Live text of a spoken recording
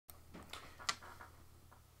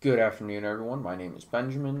Good afternoon, everyone. My name is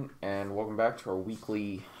Benjamin, and welcome back to our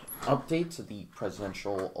weekly update to the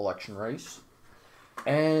presidential election race.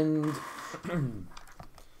 And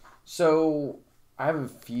so, I have a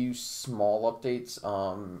few small updates.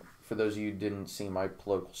 For those of you who didn't see my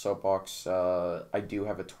political soapbox, I do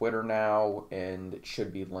have a Twitter now, and it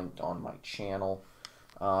should be linked on my channel.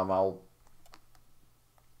 I'll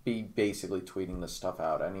be basically tweeting this stuff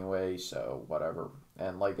out anyway, so whatever.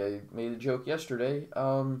 And like I made a joke yesterday,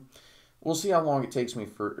 we'll see how long it takes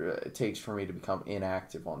for me to become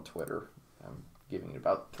inactive on Twitter. I'm giving it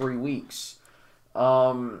about 3 weeks.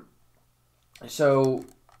 So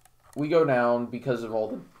we go down because of all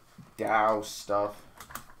the Dow stuff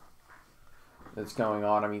that's going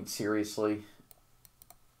on. I mean, seriously,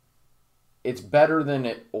 it's better than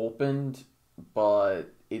it opened,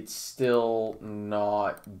 but it's still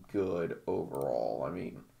not good overall. I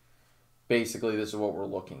mean, basically, this is what we're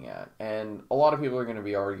looking at. And a lot of people are going to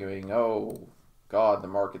be arguing, oh, God, the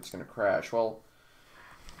market's going to crash. Well,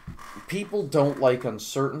 people don't like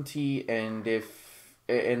uncertainty, and the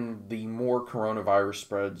more coronavirus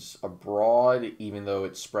spreads abroad, even though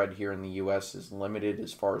its spread here in the U.S. is limited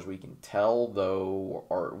as far as we can tell, though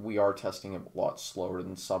we are testing it a lot slower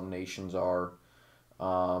than some nations are.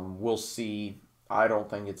 We'll see. I don't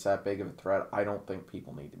think it's that big of a threat. I don't think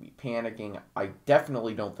people need to be panicking. I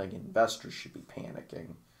definitely don't think investors should be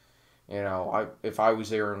panicking. If I was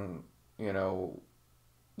there in,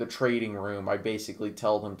 the trading room, I basically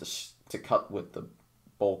tell them to cut with the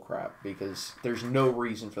bull crap because there's no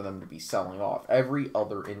reason for them to be selling off. Every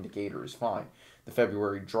other indicator is fine. The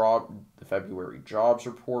February jobs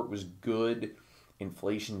report was good.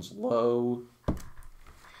 Inflation's low.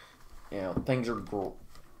 Things are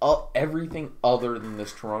everything other than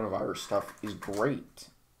this coronavirus stuff is great.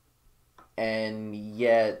 And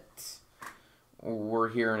yet, we're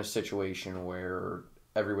here in a situation where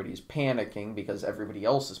everybody's panicking because everybody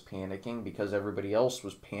else is panicking because everybody else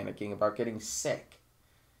was panicking about getting sick.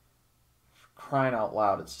 Crying out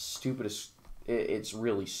loud, it's the stupidest. It's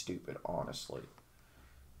really stupid, honestly.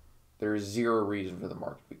 There's zero reason for the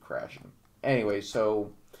market to be crashing. Anyway,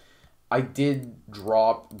 so I did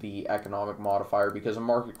drop the economic modifier because a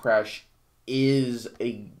market crash is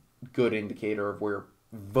a good indicator of where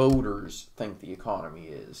voters think the economy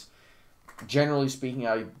is. Generally speaking,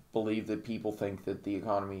 I believe that people think that the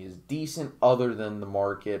economy is decent other than the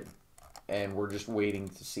market, and we're just waiting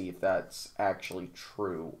to see if that's actually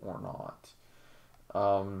true or not.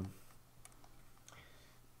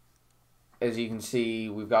 As you can see,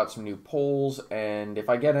 we've got some new polls, and if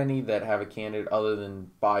I get any that have a candidate other than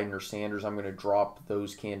Biden or Sanders, I'm going to drop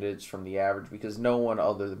those candidates from the average because no one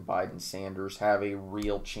other than Biden and Sanders have a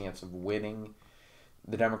real chance of winning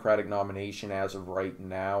the Democratic nomination as of right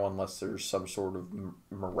now, unless there's some sort of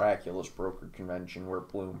miraculous broker convention where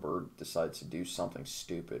Bloomberg decides to do something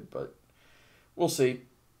stupid, but we'll see.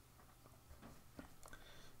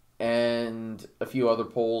 And a few other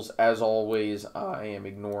polls. As always, I am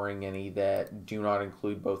ignoring any that do not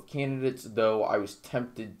include both candidates, though I was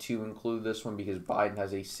tempted to include this one because Biden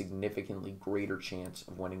has a significantly greater chance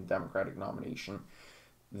of winning the Democratic nomination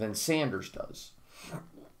than Sanders does.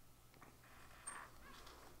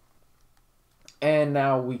 And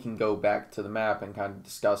now we can go back to the map and kind of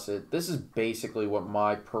discuss it. This is basically what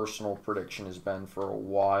my personal prediction has been for a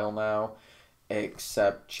while now,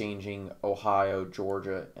 except changing Ohio,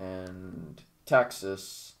 Georgia, and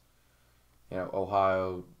Texas.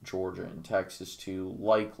 Ohio, Georgia, and Texas to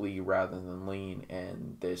likely rather than lean,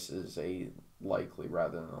 and this is a likely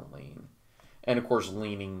rather than lean. And, of course,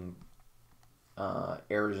 leaning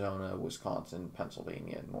Arizona, Wisconsin,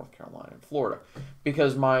 Pennsylvania, North Carolina, and Florida.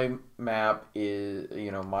 Because my map is,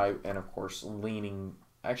 and, of course, leaning,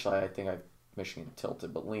 actually, I think I've Michigan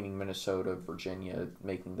tilted, but leaning Minnesota, Virginia,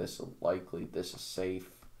 making this likely. This is safe.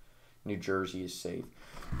 New Jersey is safe.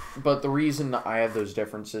 But the reason I have those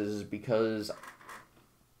differences is because,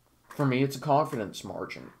 for me, it's a confidence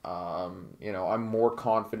margin. I'm more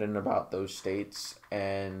confident about those states,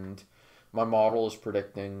 and my model is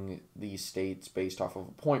predicting these states based off of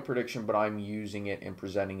a point prediction, but I'm using it and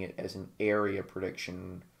presenting it as an area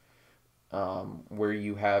prediction where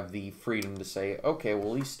you have the freedom to say, okay,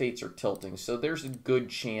 well, these states are tilting. So there's a good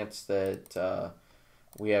chance that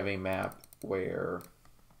we have a map where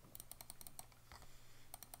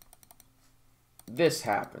this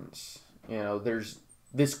happens.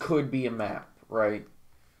 This could be a map, right?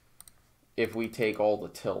 If we take all the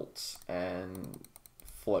tilts and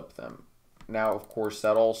flip them. Now, of course,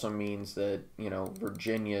 that also means that,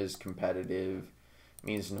 Virginia is competitive. It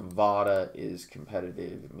means Nevada is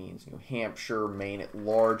competitive. It means New Hampshire, Maine at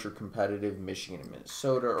large are competitive. Michigan and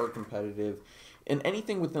Minnesota are competitive. and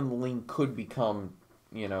anything within the lean could become,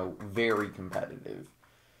 very competitive.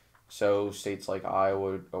 So states like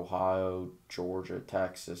Iowa, Ohio, Georgia,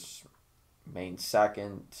 Texas, Maine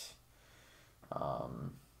second,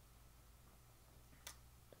 um,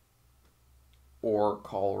 or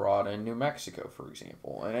Colorado and New Mexico, for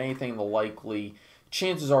example. And anything the likely,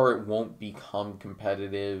 chances are it won't become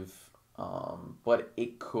competitive, but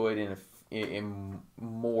it could in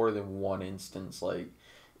more than one instance. Like,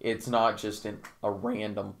 it's not just a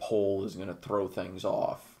random poll is going to throw things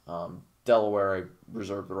off. Delaware, I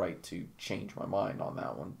reserve the right to change my mind on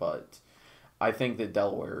that one, but I think that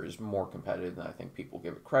Delaware is more competitive than I think people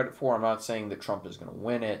give it credit for. I'm not saying that Trump is going to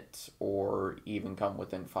win it or even come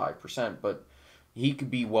within 5%, but he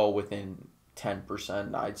could be well within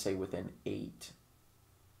 10%. I'd say within 8%,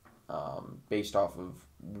 based off of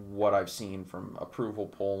what I've seen from approval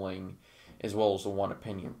polling, as well as the one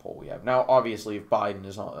opinion poll we have. Now, obviously, if Biden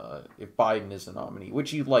is the nominee,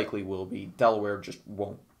 which he likely will be, Delaware just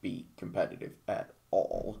won't be competitive at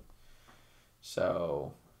all.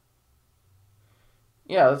 So,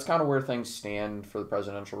 yeah, that's kind of where things stand for the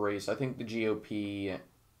presidential race. I think the GOP,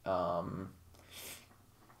 I'm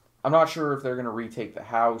not sure if they're going to retake the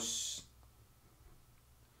House,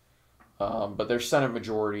 but their Senate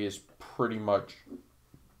majority is pretty much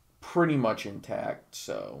intact.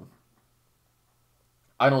 So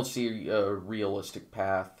I don't see a realistic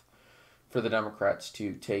path for the Democrats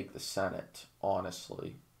to take the Senate,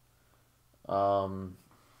 honestly,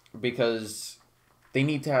 because they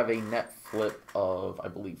need to have a net flip of, I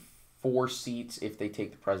believe, 4 seats if they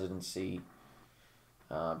take the presidency,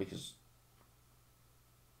 because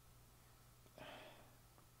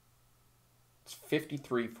it's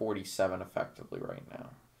 53-47 effectively right now.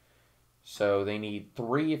 So they need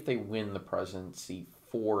 3 if they win the presidency,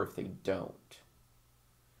 4 if they don't.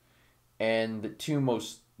 And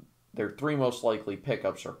their 3 most likely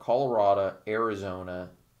pickups are Colorado,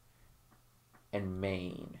 Arizona, and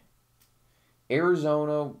Maine.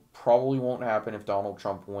 Arizona probably won't happen if Donald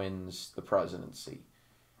Trump wins the presidency.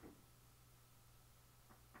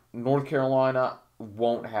 North Carolina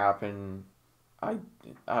won't happen.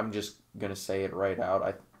 I'm just going to say it right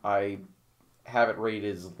out. I have it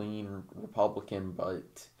rated as lean Republican,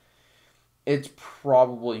 but it's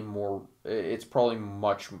probably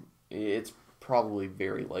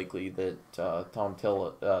very likely that Tom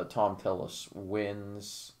Tillis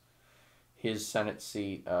wins his Senate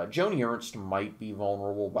seat. Joni Ernst might be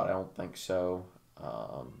vulnerable, but I don't think so.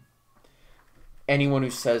 Anyone who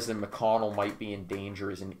says that McConnell might be in danger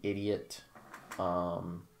is an idiot.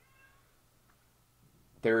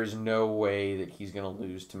 There is no way that he's going to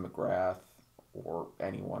lose to McGrath or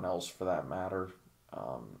anyone else for that matter.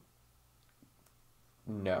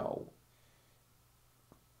 No.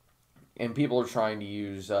 And people are trying to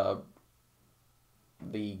use the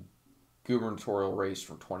gubernatorial race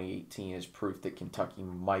from 2018 as proof that Kentucky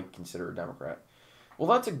might consider a Democrat. Well,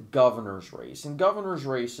 that's a governor's race, and governor's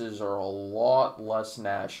races are a lot less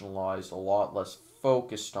nationalized, a lot less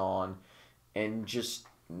focused on, and just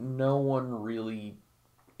no one really,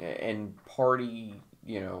 and crossing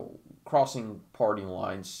party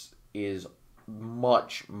lines is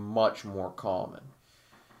much, much more common.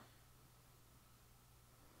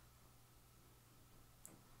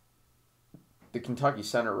 The Kentucky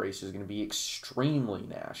Senate race is going to be extremely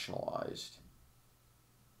nationalized.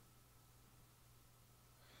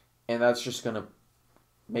 And that's just going to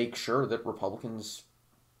make sure that Republicans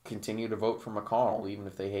continue to vote for McConnell, even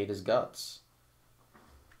if they hate his guts.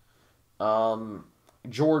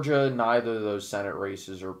 Georgia, neither of those Senate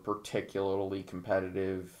races are particularly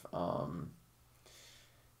competitive.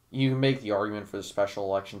 You can make the argument for the special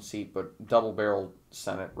election seat, but double-barrel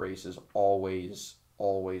Senate races always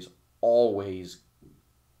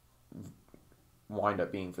wind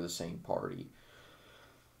up being for the same party.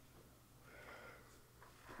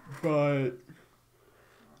 But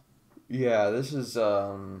yeah, this is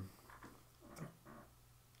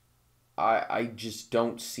I just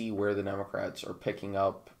don't see where the Democrats are picking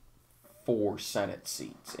up 4 Senate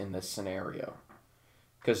seats in this scenario,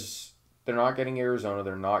 because they're not getting Arizona,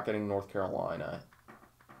 they're not getting North Carolina,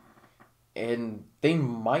 and they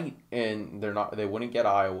might, and they wouldn't get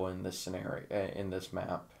Iowa in this scenario, in this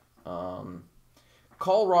map.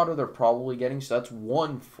 Colorado they're probably getting, so that's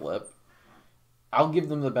one flip. I'll give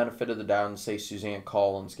them the benefit of the doubt and say Suzanne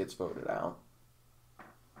Collins gets voted out.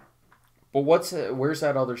 But where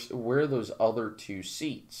are those other 2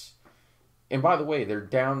 seats? And by the way, they're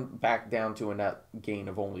back down to a net gain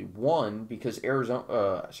of only 1 because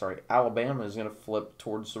Alabama is going to flip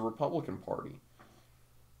towards the Republican Party.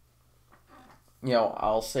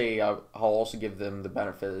 I'll say I'll also give them the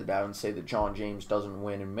benefit of the doubt and say that John James doesn't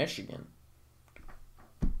win in Michigan.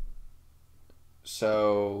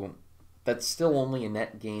 So that's still only a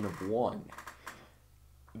net gain of 1.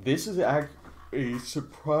 This is a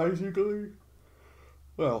surprisingly,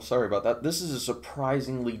 well, sorry about that. This is a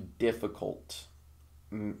surprisingly difficult.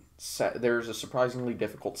 There's a surprisingly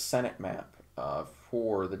difficult Senate map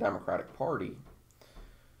for the Democratic Party,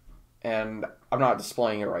 and I'm not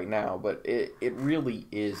displaying it right now, but it really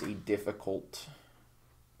is a difficult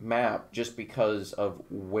map just because of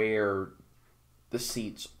where the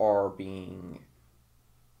seats are being,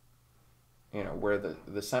 where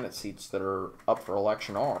the Senate seats that are up for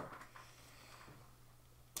election are.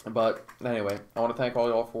 But anyway, I want to thank all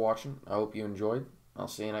y'all for watching. I hope you enjoyed. I'll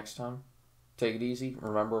see you next time. Take it easy.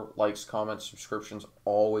 Remember, likes, comments, subscriptions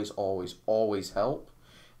always, always, always help.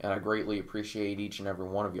 And I greatly appreciate each and every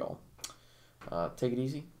one of y'all. Take it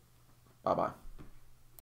easy. Bye-bye.